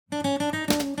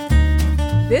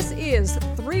This is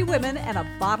Three Women and a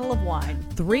Bottle of Wine.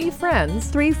 Three friends.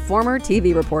 Three former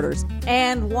TV reporters.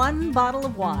 And one bottle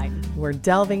of wine. We're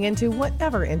delving into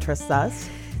whatever interests us.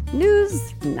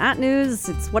 News, not news.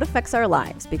 It's what affects our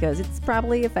lives because it's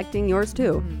probably affecting yours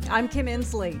too. I'm Kim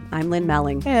Inslee. I'm Lynn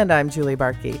Melling. And I'm Julie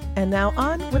Barkey. And now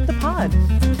on with the pod.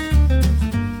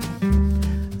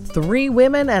 Three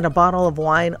women and a bottle of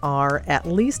wine are, at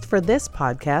least for this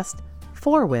podcast,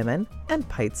 four women and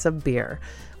pints of beer.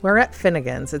 We're at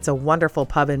Finnegan's. It's a wonderful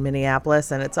pub in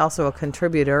Minneapolis, and it's also a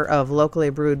contributor of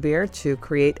locally brewed beer to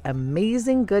create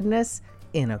amazing goodness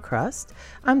in a crust.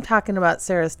 I'm talking about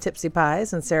Sarah's Tipsy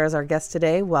Pies, and Sarah's our guest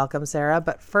today. Welcome, Sarah.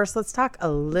 But first, let's talk a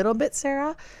little bit,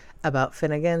 Sarah, about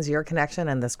Finnegan's, your connection,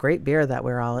 and this great beer that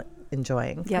we're all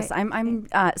enjoying. Yes, I'm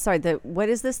sorry, what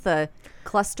is this? The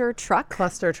cluster truck?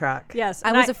 Cluster truck. Yes.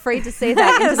 I was afraid to say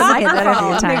that into the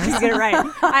microphone. Make sure you get it right.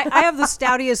 I have the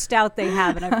stoutiest stout they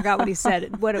have, and I forgot what he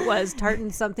said, what it was,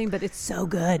 tartan something, but it's so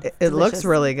good. It looks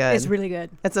really good. It's really good.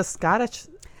 It's a Scottish.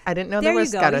 I didn't know There there were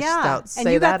you go. Scottish Yeah. stouts. And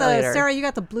Say you got that later. Sarah, you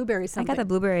got the blueberry something. I got the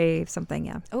blueberry something,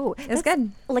 yeah. Oh, It's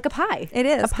good. Like a pie. It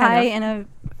is, a pie kind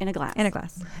in a glass. In a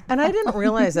glass. And I didn't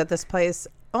realize that this place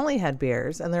only had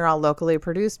beers, and they're all locally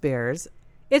produced beers,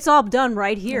 It's all done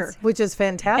right here. which is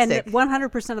fantastic. And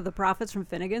 100% of the profits from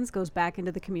Finnegan's goes back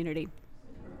into the community.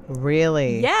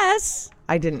 Really? Yes.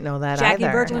 I didn't know that Jackie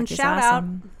either. Berglund, Jackie's shout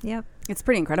awesome. Yep. It's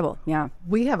pretty incredible. Yeah.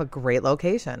 We have a great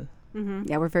location.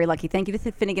 Yeah, we're very lucky. Thank you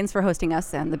to Finnegan's for hosting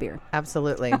us and the beer.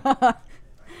 Absolutely.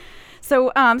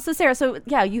 So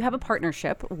Sarah, you have a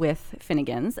partnership with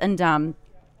Finnegan's, and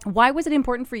why was it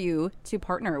important for you to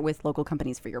partner with local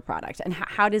companies for your product? And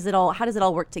how does it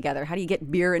all work together? How do you get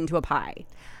beer into a pie?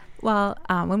 Well,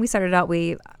 when we started out,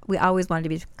 we always wanted to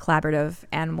be collaborative.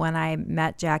 And when I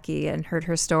met Jackie and heard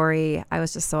her story, I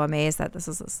was just so amazed that this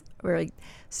is this really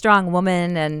strong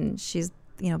woman, and she's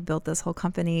built this whole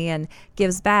company and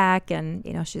gives back, and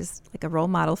she's like a role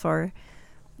model for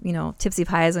Tipsy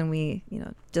Pies when we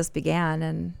just began,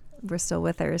 and we're still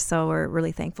with her, so we're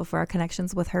really thankful for our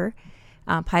connections with her.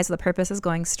 Pies with a Purpose is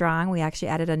going strong. We actually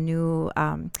added a new,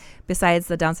 besides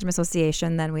the Down Syndrome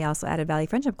Association, then we also added Valley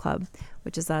Friendship Club,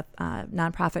 which is a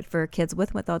nonprofit for kids with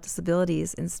and without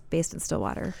disabilities based in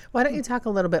Stillwater. Why don't you talk a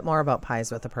little bit more about Pies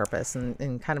with a Purpose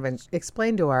and kind of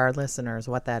explain to our listeners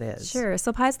what that is? Sure.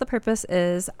 So Pies with a Purpose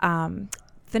is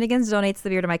Finnegan's donates the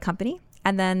beer to my company,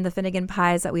 and then the Finnegan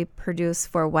pies that we produce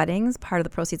for weddings, part of the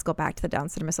proceeds go back to the Down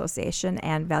Syndrome Association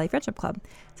and Valley Friendship Club.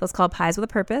 So it's called Pies with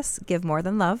a Purpose, give more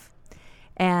than love.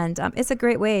 And it's a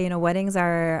great way. Weddings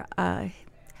are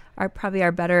probably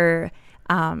our better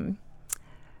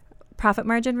profit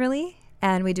margin, really.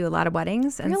 And we do a lot of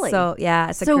weddings. And Really? so, yeah,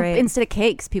 it's So a great... instead of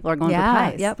cakes, people are going for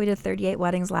pies. Yep, we did 38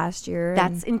 weddings last year.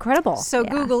 That's incredible. So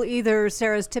Yeah. Google either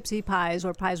Sarah's Tipsy Pies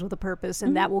or Pies with a Purpose,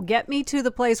 and that will get me to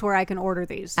the place where I can order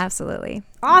these. Absolutely.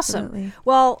 Awesome. Absolutely.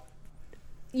 Well,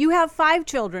 you have 5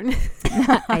 children,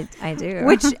 I do.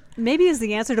 which maybe is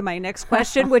the answer to my next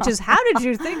question, which is how did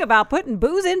you think about putting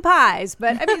booze in pies?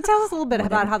 But tell us a little bit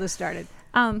about how this started.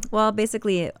 Well,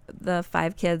 basically, the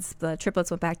 5 kids, the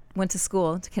triplets went to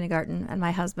school, to kindergarten, and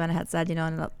my husband had said,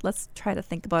 let's try to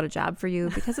think about a job for you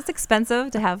because it's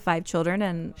expensive to have 5 children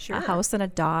and a house and a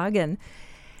dog. And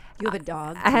You have a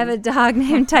dog. I have a dog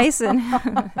named Tyson.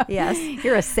 Yes.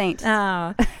 You're a saint.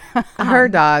 Oh, Her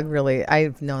dog, really,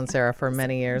 I've known Sarah for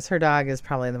many years. Her dog is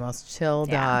probably the most chill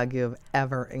Yeah. dog you've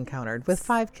ever encountered. With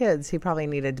 5 kids, he probably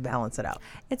needed to balance it out.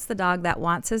 it's the dog that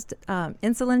wants his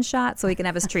insulin shot so he can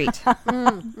have his treat.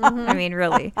 I mean,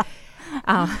 really.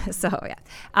 So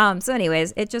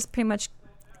anyways, it just pretty much,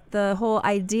 the whole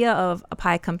idea of a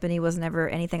pie company was never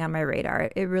anything on my radar.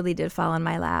 It really did fall in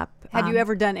my lap. Had you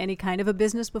ever done any kind of a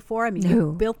business before? I mean, No.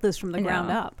 you built this from the No. ground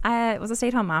up. I was a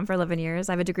stay-at-home mom for 11 years.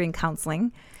 I have a degree in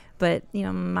counseling, but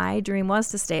my dream was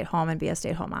to stay at home and be a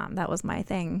stay-at-home mom. That was my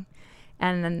thing,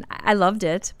 and then I loved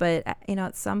it. But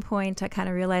at some point, I kind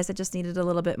of realized I just needed a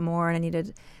little bit more, and I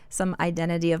needed some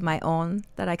identity of my own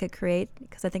that I could create.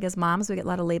 Because I think as moms, we get a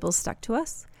lot of labels stuck to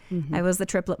us. I was the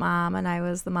triplet mom, and I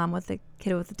was the mom with the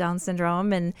kid with the Down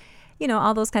syndrome, and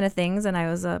all those kind of things. And I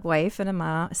was a wife and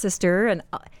a sister, and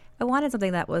I wanted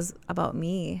something that was about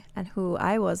me and who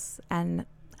I was. And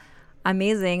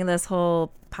amazing, this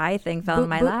whole pie thing fell in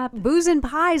my lap. Booze and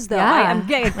pies, though. Yeah,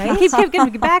 I keep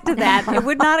getting back to that. It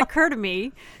would not occur to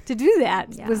me to do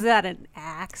that. Yeah. Was that an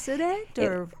accident?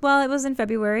 Or Well, it was in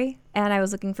February, and I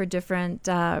was looking for different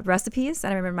recipes.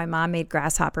 And I remember my mom made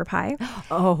grasshopper pie.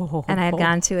 And I had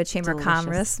gone to a Chamber of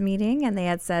Commerce meeting, and they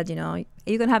had said,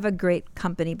 you can have a great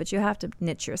company, but you have to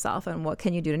niche yourself. And what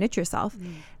can you do to niche yourself?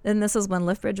 And this is when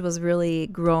Liftbridge was really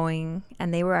growing,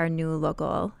 and they were our new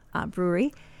local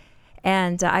brewery.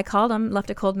 And I called them, left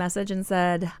a cold message and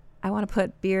said, I want to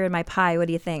put beer in my pie. What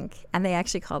do you think? And they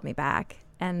actually called me back.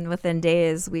 And within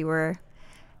days,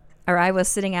 I was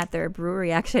sitting at their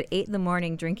brewery actually at 8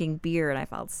 a.m. drinking beer. And I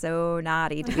felt so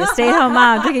naughty to be a stay-at-home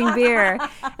mom drinking beer.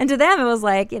 And to them, it was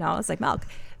like, it's like milk.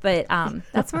 But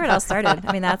that's where it all started.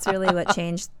 I mean, that's really what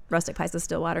changed Rustic Pies of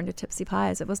Stillwater into Tipsy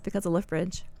Pies. It was because of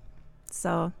Liftbridge.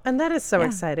 So, and that is so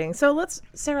exciting. So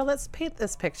Sarah, let's paint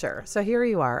this picture. So here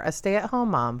you are, a stay-at-home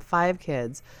mom, 5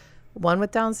 kids, one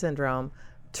with Down syndrome,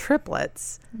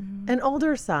 triplets, an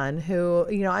older son who,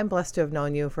 I'm blessed to have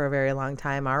known you for a very long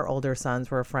time. Our older sons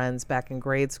were friends back in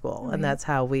grade school, and that's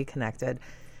how we connected.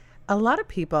 A lot of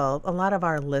people, a lot of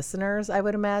our listeners, I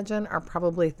would imagine, are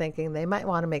probably thinking they might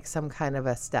want to make some kind of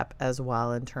a step as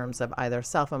well in terms of either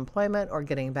self-employment or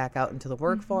getting back out into the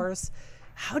workforce.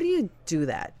 How do you do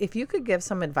that? If you could give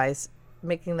some advice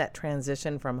making that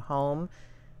transition from home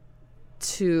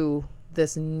to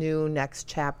this new next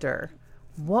chapter,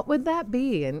 what would that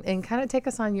be? And kind of take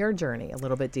us on your journey a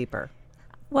little bit deeper.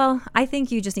 Well, I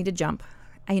think you just need to jump.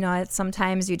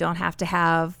 Sometimes you don't have to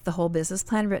have the whole business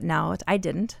plan written out. I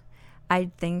didn't.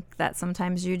 I think that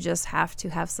sometimes you just have to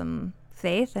have some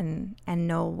faith and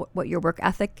know what your work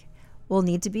ethic will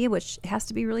need to be, which has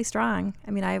to be really strong.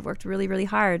 I mean, I've worked really, really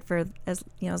hard for as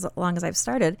long as I've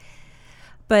started.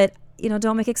 But,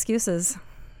 don't make excuses.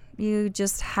 You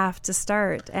just have to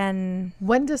start. And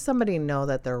when does somebody know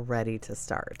that they're ready to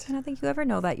start? I don't think you ever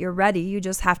know that you're ready. You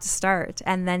just have to start.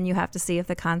 And then you have to see if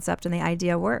the concept and the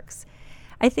idea works.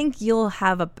 I think you'll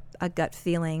have a gut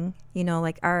feeling,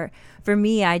 for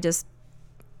me, I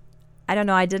don't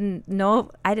know. I didn't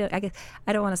know. I don't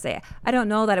want to say it. I don't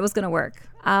know that it was going to work.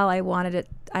 All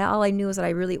I knew is that I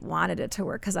really wanted it to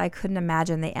work because I couldn't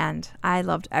imagine the end. I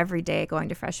loved every day going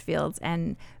to Fresh Fields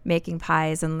and making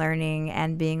pies and learning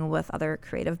and being with other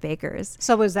creative bakers.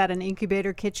 So was that an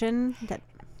incubator kitchen?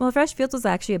 Well, Fresh Fields was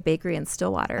actually a bakery in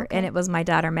Stillwater, and it was my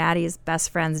daughter Maddie's best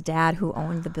friend's dad who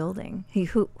owned the building,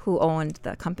 who owned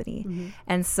the company.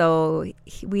 And so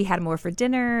we had him over for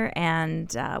dinner,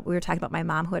 and we were talking about my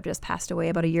mom who had just passed away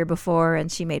about a year before,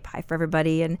 and she made pie for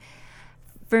everybody. And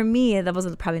for me, that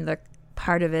was probably another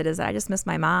part of it, is that I just miss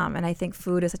my mom, and I think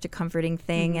food is such a comforting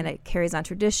thing, and it carries on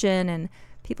tradition, and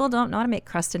people don't know how to make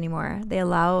crust anymore. They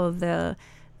allow the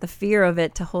fear of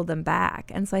it to hold them back.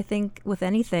 And so I think with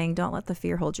anything, don't let the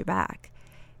fear hold you back.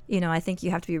 I think you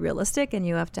have to be realistic and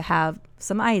you have to have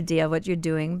some idea of what you're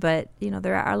doing. But,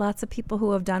 there are lots of people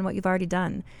who have done what you've already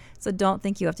done. So don't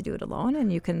think you have to do it alone.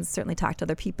 And you can certainly talk to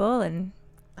other people and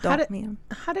How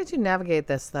did you navigate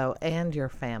this, though, and your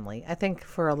family? I think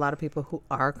for a lot of people who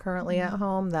are currently at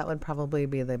home, that would probably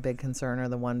be the big concern or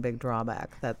the one big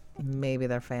drawback, that maybe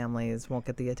their families won't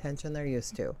get the attention they're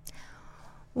used to.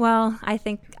 Well, I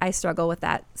think I struggle with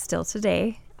that still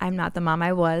today. I'm not the mom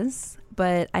I was,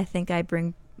 but I think I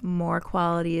bring more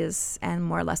qualities and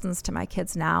more lessons to my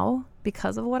kids now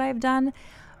because of what I've done.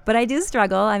 But I do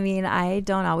struggle. I mean, I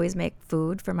don't always make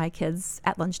food for my kids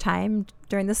at lunchtime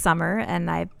during the summer, and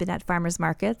I've been at farmers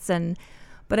markets,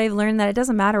 but I've learned that it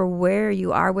doesn't matter where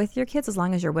you are with your kids as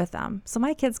long as you're with them. So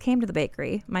my kids came to the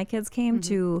bakery. My kids came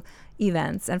to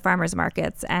events and farmers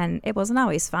markets, and it wasn't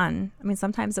always fun. I mean,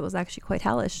 sometimes it was actually quite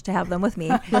hellish to have them with me,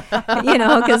 because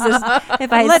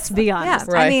if I... Let's be honest.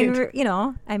 Yeah, right.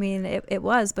 It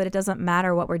was, but it doesn't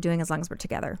matter what we're doing as long as we're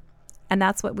together. And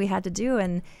that's what we had to do.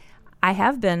 And I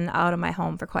have been out of my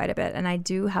home for quite a bit, and I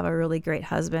do have a really great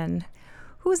husband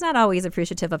who's not always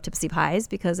appreciative of Tipsy Pies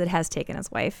because it has taken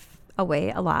his wife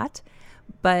away a lot.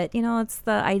 But, it's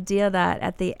the idea that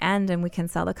at the end, and we can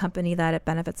sell the company, that it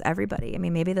benefits everybody. I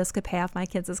mean, maybe this could pay off my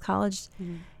kids' college,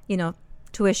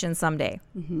 tuition someday.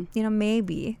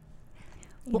 Maybe.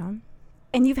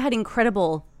 And you've had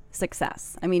incredible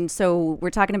success. I mean, so we're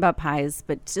talking about pies,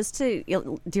 but just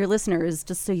to, dear listeners,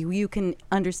 just so you can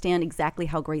understand exactly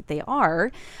how great they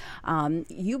are,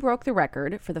 you broke the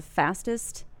record for the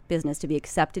fastest business to be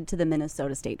accepted to the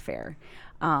Minnesota State Fair.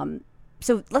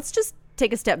 So let's just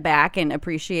take a step back and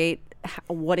appreciate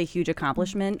what a huge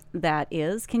accomplishment that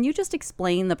is. Can you just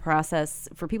explain the process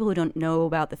for people who don't know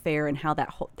about the fair and how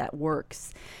that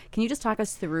works? Can you just talk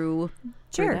us through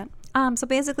that? So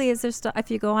basically, it's just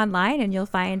if you go online and you'll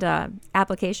find an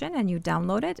application and you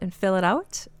download it and fill it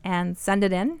out and send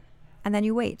it in, and then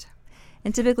you wait.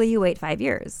 And typically you wait 5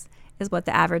 years is what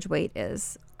the average wait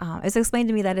is. It's explained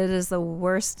to me that it is the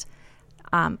worst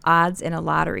odds in a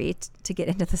lottery to get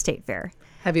into the state fair.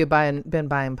 Have you been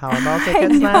buying Powerball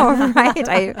tickets? I know, right?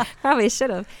 I probably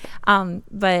should have.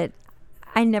 But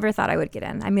I never thought I would get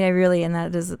in. I mean, I really, and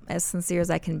that is as sincere as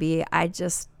I can be, I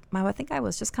just I think I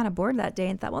was just kind of bored that day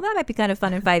and thought, well, that might be kind of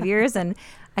fun in 5 years, and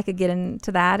I could get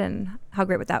into that, and how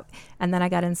great would that? And then I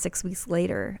got in 6 weeks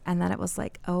later, and then it was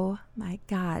like, oh my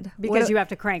God, Because you have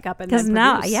to crank up and because then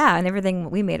now, produce. yeah, and everything.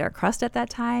 We made our crust at that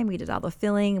time. We did all the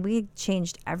filling. We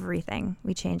changed everything.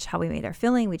 We changed how we made our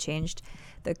filling. We changed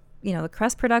the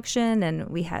crust production, and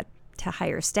we had to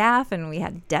hire staff, and we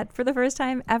had debt for the first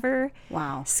time ever.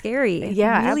 Wow. Scary.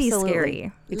 Yeah, really absolutely.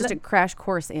 scary. It's just a crash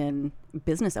course in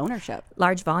business ownership.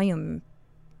 Large volume.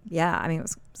 Yeah, I mean, it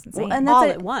was insane. Well, and All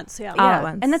that's at once, yeah. All at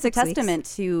once, And that's a 6 weeks. testament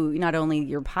to not only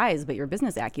your pies, but your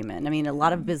business acumen. I mean, a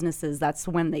lot of businesses, that's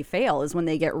when they fail, is when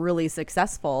they get really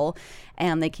successful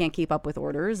and they can't keep up with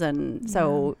orders. And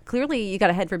so clearly you got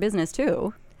a head for business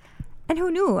too. And who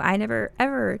knew? I never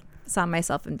ever saw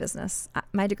myself in business.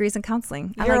 My degree's in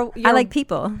counseling. I You're like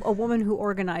people. A woman who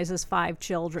organizes 5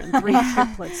 children, 3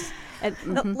 triplets.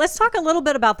 And let's talk a little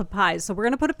bit about the pies. So we're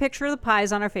going to put a picture of the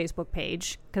pies on our Facebook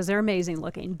page because they're amazing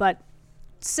looking. But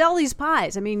sell these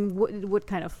pies. I mean, what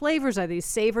kind of flavors? Are these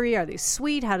savory? Are these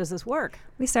sweet? How does this work?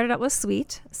 We started out with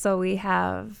sweet. So we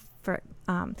have for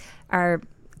our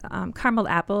carameled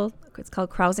apple. It's called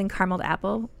Krausing Carameled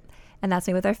Apple. And that's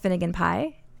made with our Finnegan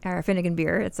pie, our Finnegan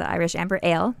beer. It's an Irish amber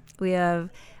ale. We have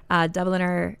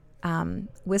Dubliner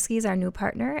whiskey's our new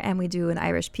partner, and we do an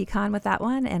Irish pecan with that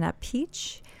one and a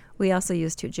peach. We also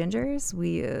use 2 gingers. We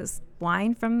use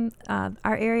wine from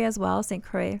our area as well, St.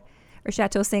 Croix or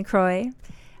Chateau St. Croix.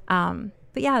 But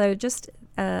yeah, they're just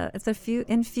it's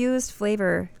a infused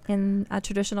flavor in a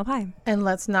traditional pie. And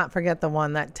let's not forget the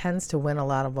one that tends to win a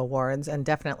lot of awards and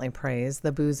definitely praise,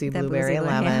 the Boozy The Blueberry boozy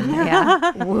Lemon.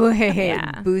 Yeah.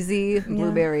 Wait, boozy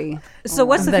blueberry. So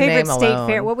what's the The favorite name state alone.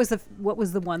 fair? What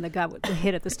was the one that got the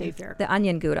hit at the state fair? The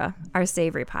onion Gouda, our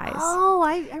savory pies. Oh,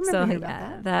 I remember So hearing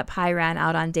about that pie ran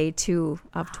out on day 2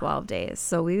 of 12 days.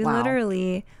 So we Wow.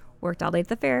 literally worked all day at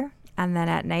the fair, and then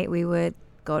at night we would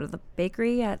go to the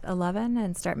bakery at 11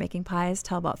 and start making pies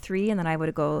till about 3, and then I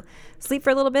would go sleep for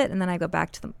a little bit, and then I go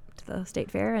back to the state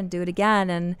fair and do it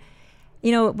again. And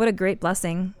what a great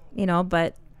blessing,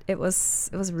 but it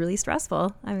was really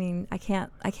stressful. I mean, I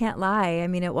can't lie. I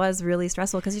mean, it was really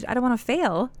stressful because I don't want to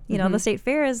fail. The state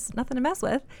fair is nothing to mess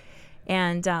with.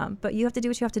 And but you have to do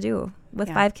what you have to do with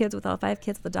 5 kids, without 5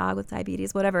 kids, with a dog, with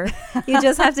diabetes, whatever. You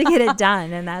just have to get it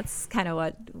done, and that's kind of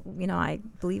what I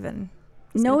believe in.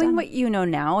 Just get it Knowing done. what you know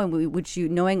now,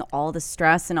 and knowing all the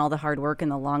stress and all the hard work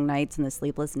and the long nights and the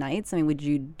sleepless nights, I mean, would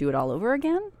you do it all over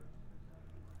again?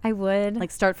 I would. Like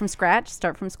start from scratch,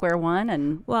 start from square one,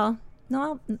 and Well,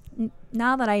 no.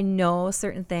 Now that I know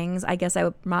certain things, I guess I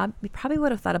would probably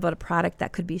would have thought about a product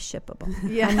that could be shippable.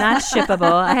 Yeah. I'm not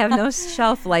shippable. I have no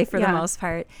shelf life for Yeah. the most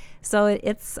part, so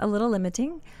it's a little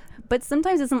limiting. but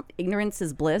sometimes isn't ignorance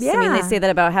is bliss? I mean, they Yeah. say that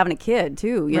about having a kid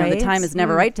too. The Right. time is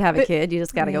never right to have a But- kid. You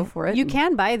just got to go for it. You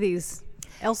can buy these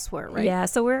elsewhere, right? Yeah,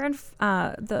 so we're in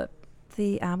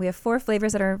we have 4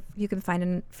 flavors that you can find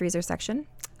in freezer section.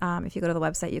 If you go to the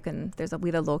website, we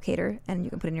have a locator, and you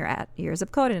can put in your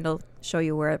zip code, and it'll show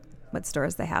you what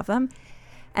stores they have them.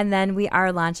 And then we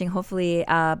are launching, hopefully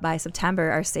by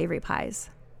September, our savory pies.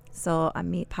 So a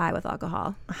meat pie with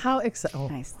alcohol. How exciting. Oh,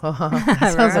 Nice. that sounds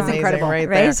That's amazing incredible, right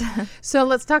right? there. So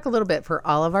let's talk a little bit for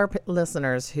all of our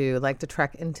listeners who like to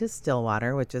trek into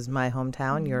Stillwater, which is my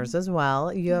hometown, yours as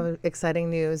well. You have exciting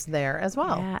news there as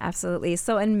well. Yeah, absolutely.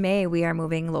 So in May, we are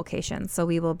moving locations. So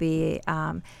we will be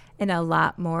in a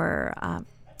lot more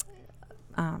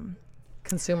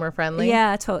Consumer friendly.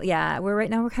 Yeah, We're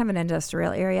kind of an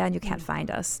industrial area, and you can't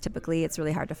find us. Typically, it's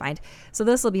really hard to find. So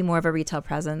this will be more of a retail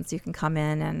presence. You can come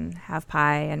in and have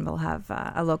pie, and we'll have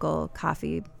a local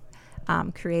coffee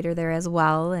creator there as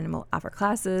well, and we'll offer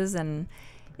classes, and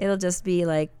it'll just be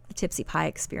like the Tipsy Pie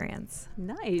experience.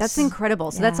 Nice. That's incredible.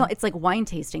 So Yeah. it's like wine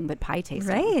tasting, but pie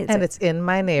tasting. Right. And it's in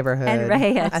my neighborhood. And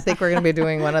right. I think we're going to be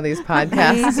doing one of these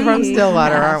podcasts from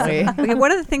Stillwater, aren't we? Okay,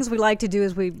 one of the things we like to do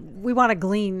is we want to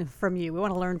glean from you. We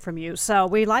want to learn from you. So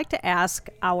we like to ask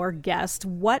our guest,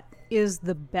 what is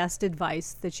the best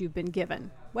advice that you've been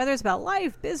given? Whether it's about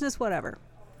life, business, whatever.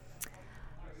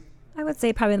 I would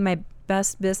say probably my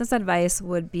best business advice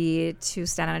would be to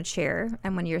stand on a chair,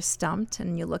 and when you're stumped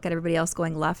and you look at everybody else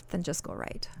going left, then just go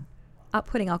right.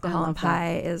 Putting alcohol in love that.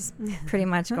 pie is pretty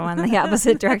much going the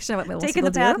opposite direction of what most Taking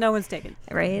people the path do. no one's taken.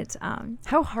 Right?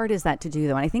 How hard is that to do,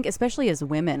 though? And I think, especially as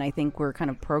women, I think we're kind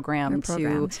of programmed, We're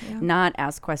programmed, to yeah. not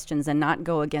ask questions and not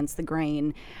go against the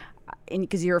grain.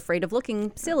 because you're afraid of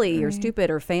looking silly or stupid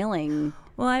or failing.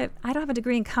 Well, I don't have a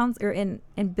degree in or in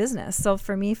business. So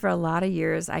for me, for a lot of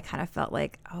years, I kind of felt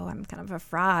like, oh, I'm kind of a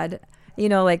fraud.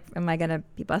 Like, am I going to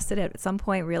be busted at some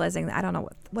point, realizing that I don't know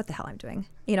what the hell I'm doing?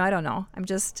 I don't know. I'm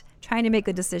just trying to make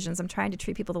good decisions. I'm trying to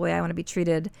treat people the way I want to be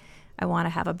treated. I want to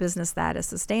have a business that is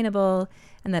sustainable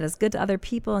and that is good to other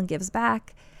people and gives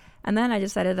back. And then I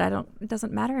decided it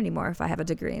doesn't matter anymore if I have a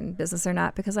degree in business or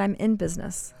not, because I'm in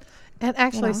business. And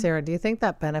actually, Sarah, do you think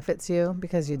that benefits you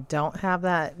because you don't have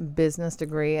that business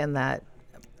degree and that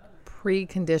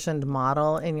preconditioned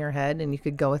model in your head and you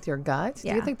could go with your gut?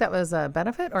 Yeah. Do you think that was a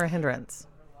benefit or a hindrance?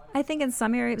 I think in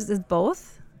some areas it's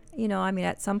both.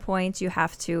 At some point you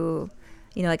have to,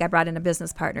 like I brought in a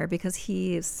business partner because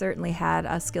he certainly had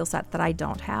a skill set that I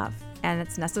don't have. And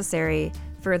it's necessary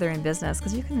further in business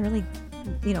because you can really,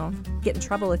 get in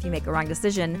trouble if you make a wrong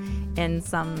decision in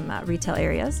some retail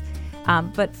areas.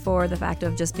 But for the fact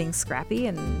of just being scrappy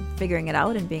and figuring it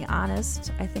out and being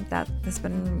honest, I think that has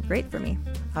been great for me.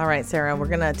 All right, Sarah, we're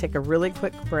going to take a really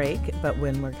quick break, but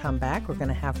when we come back, we're going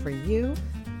to have for you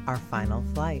our final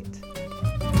flight.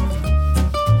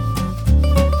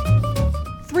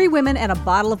 3 Women and a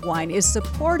Bottle of Wine is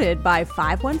supported by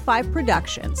 515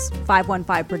 Productions.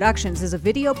 515 Productions is a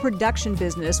video production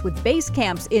business with base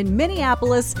camps in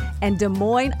Minneapolis and Des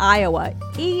Moines, Iowa.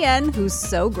 Ian, who's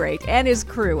so great, and his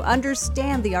crew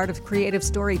understand the art of creative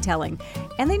storytelling,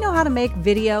 and they know how to make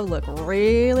video look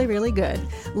really, really good.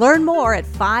 Learn more at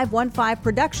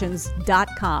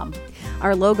 515productions.com.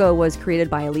 Our logo was created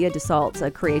by Aaliyah DeSalt, a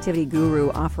creativity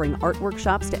guru offering art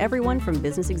workshops to everyone from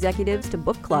business executives to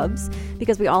book clubs,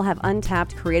 because we all have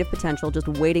untapped creative potential just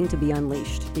waiting to be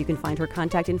unleashed. You can find her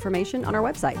contact information on our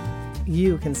website.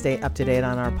 You can stay up to date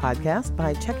on our podcast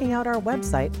by checking out our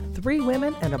website,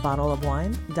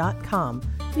 3womenandabottleofwine.com.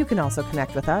 You can also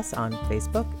connect with us on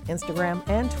Facebook, Instagram,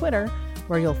 and Twitter,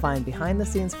 where you'll find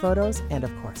behind-the-scenes photos and,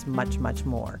 of course, much, much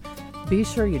more. Be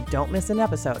sure you don't miss an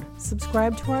episode.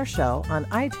 Subscribe to our show on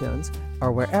iTunes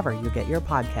or wherever you get your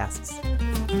podcasts.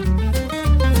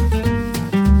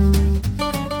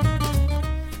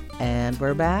 And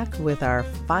we're back with our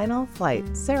final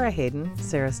flight. Sarah Hayden,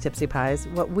 Sarah's Tipsy Pies.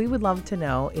 What we would love to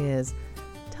know is,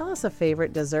 tell us a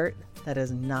favorite dessert that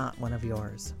is not one of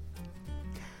yours.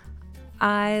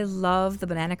 I love the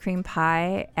banana cream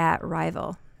pie at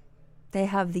Rival. They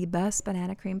have the best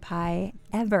banana cream pie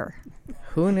ever.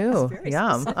 Who knew?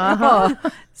 Yum.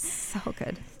 So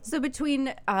good. So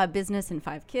between business and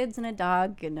 5 kids and a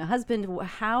dog and a husband,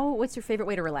 what's your favorite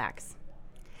way to relax?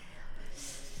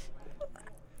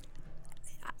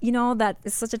 That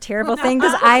is such a terrible thing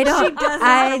because I don't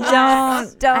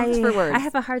for words. I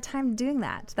have a hard time doing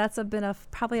that. That's been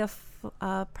probably a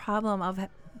problem of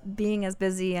being as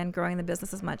busy and growing the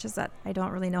business as much, is that I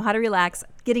don't really know how to relax.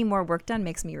 Getting more work done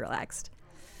makes me relaxed.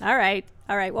 All right.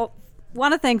 Well,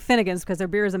 want to thank Finnegan's because their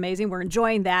beer is amazing. We're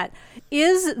enjoying that.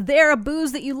 Is there a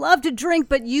booze that you love to drink,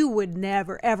 but you would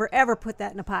never, ever, ever put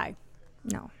that in a pie?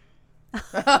 No.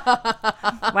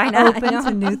 Why not? Open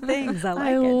to new things.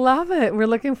 I love it. We're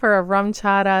looking for a rum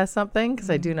chata something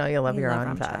because I do know you love your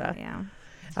rum chata. Yeah.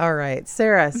 All right,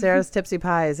 Sarah's Tipsy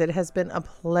Pies. It has been a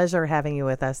pleasure having you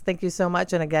with us. Thank you so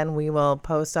much. And again, we will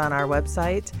post on our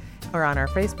website or on our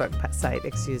Facebook site,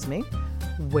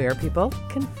 where people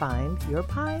can find your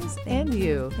pies and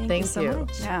you. Thank you so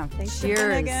much. Yeah. Thanks.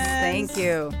 Cheers. Thank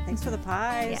you. Thanks for the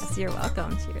pies. Yes, you're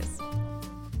welcome. Cheers.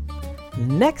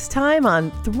 Next time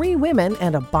on 3 Women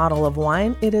and a Bottle of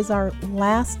Wine, it is our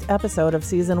last episode of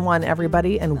season 1,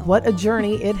 everybody, and what a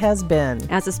journey it has been.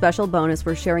 As a special bonus,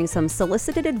 we're sharing some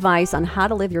solicited advice on how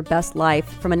to live your best life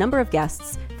from a number of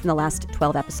guests from the last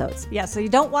 12 episodes. Yeah, so you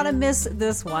don't want to miss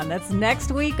this one. That's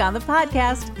next week on the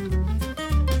podcast.